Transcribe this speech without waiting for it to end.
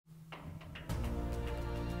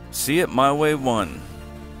See It My Way 1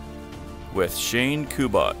 with Shane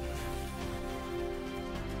Kubat.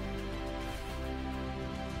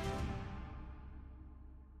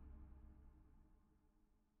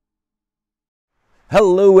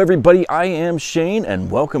 Hello everybody, I am Shane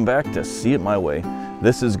and welcome back to See It My Way.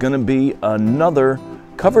 This is going to be another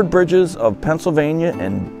Covered Bridges of Pennsylvania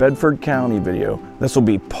and Bedford County video. This will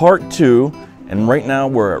be part 2, and right now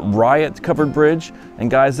we're at Riot Covered Bridge.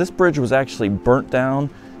 And guys, this bridge was actually burnt down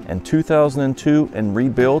in 2002 and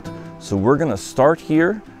rebuilt. So we're going to start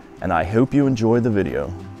here, and I hope you enjoy the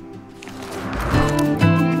video.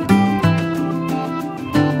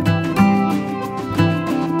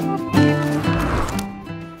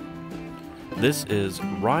 This is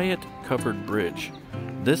Riot Covered Bridge.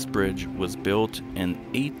 This bridge was built in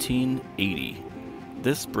 1880.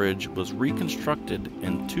 This bridge was reconstructed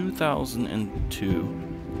in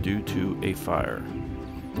 2002 due to a fire.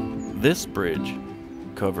 This bridge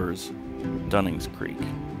covers Dunnings Creek.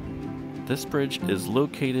 This bridge is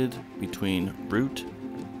located between Route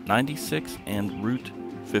 96 and Route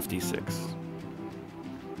 56.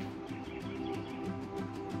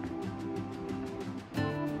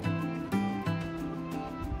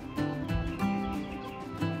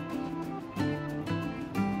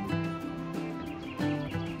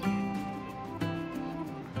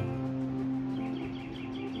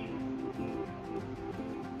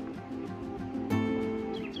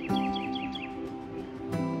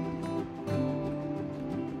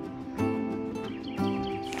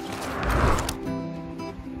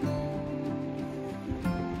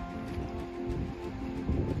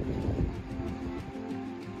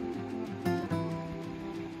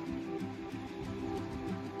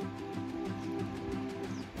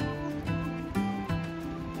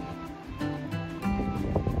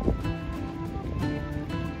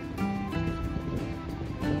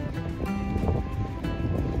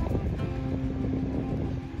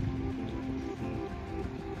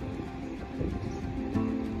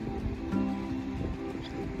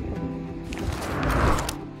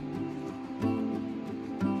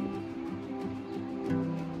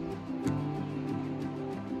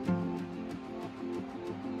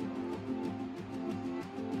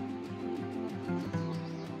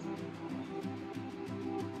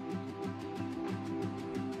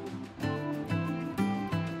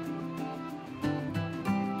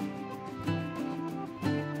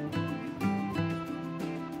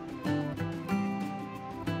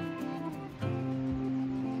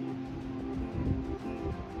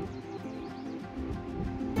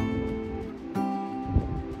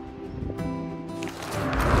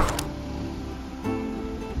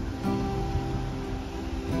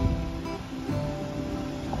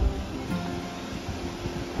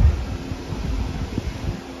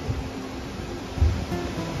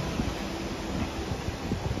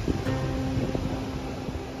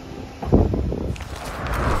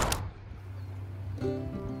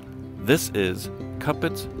 This is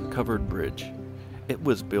Cuppett's Covered Bridge. It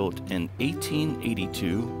was built in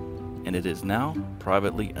 1882 and it is now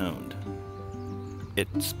privately owned. It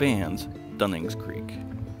spans Dunnings Creek.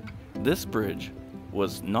 This bridge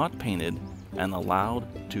was not painted and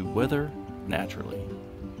allowed to weather naturally.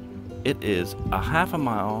 It is a half a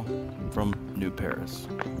mile from New Paris.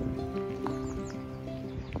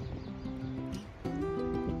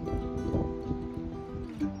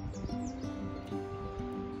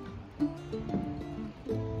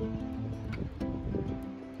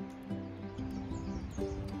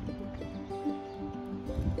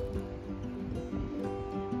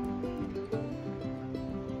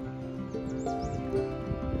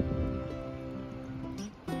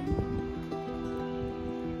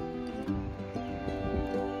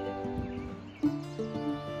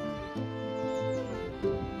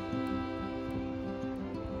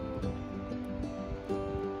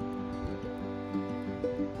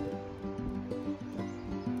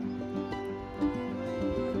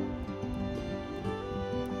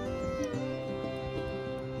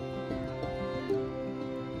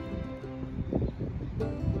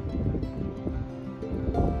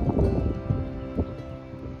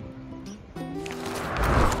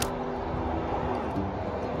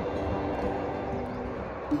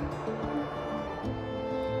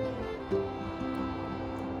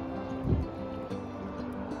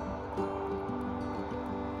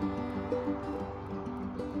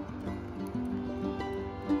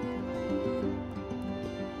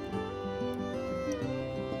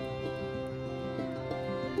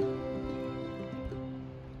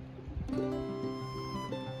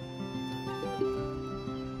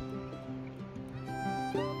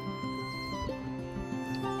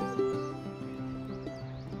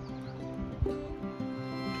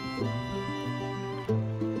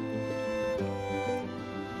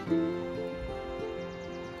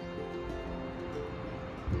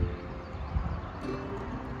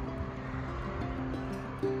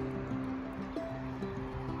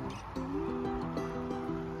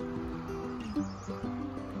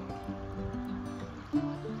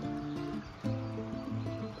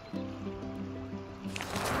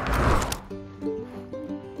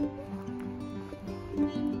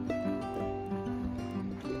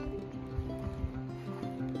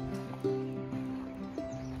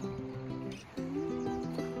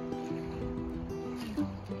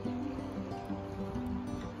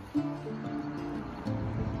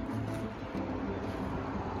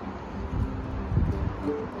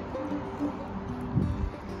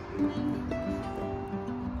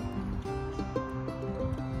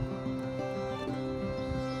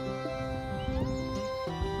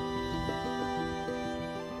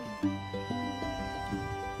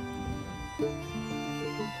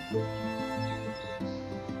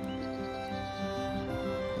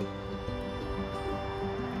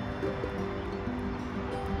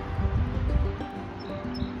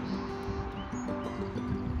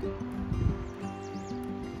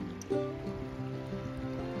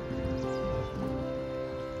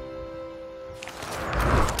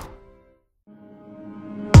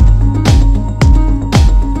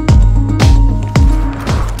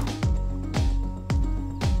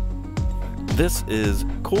 This is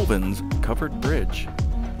Colvin's Covered Bridge.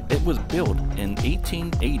 It was built in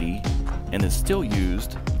 1880 and is still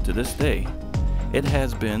used to this day. It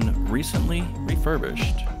has been recently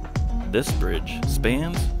refurbished. This bridge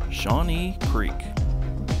spans Shawnee Creek.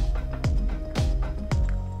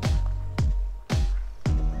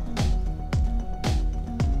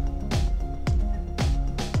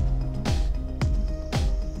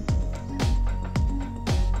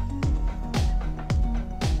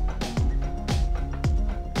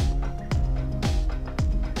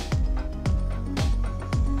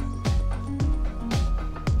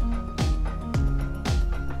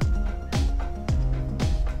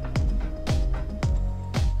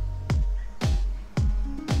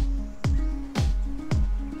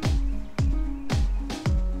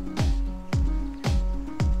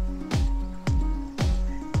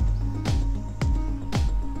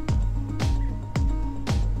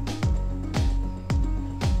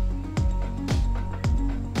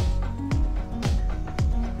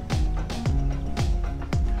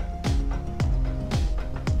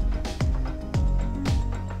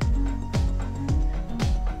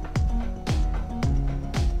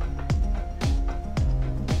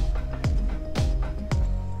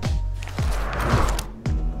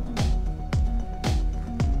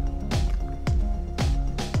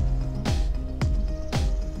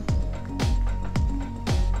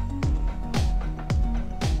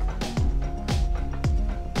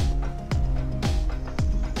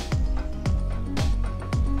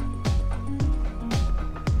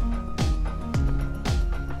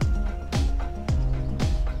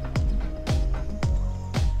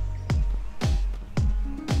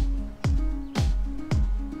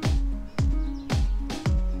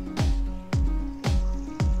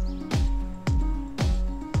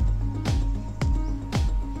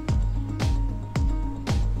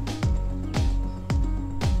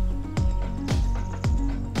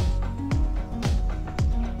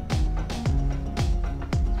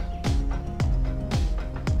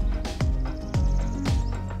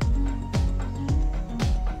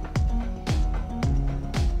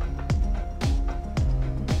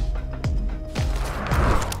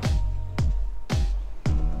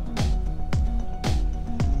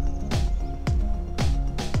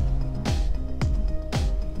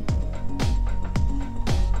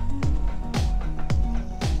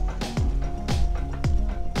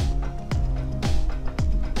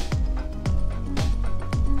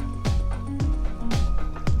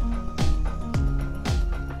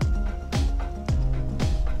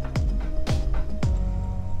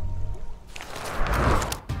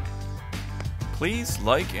 Please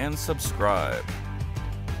like and subscribe.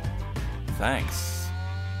 Thanks.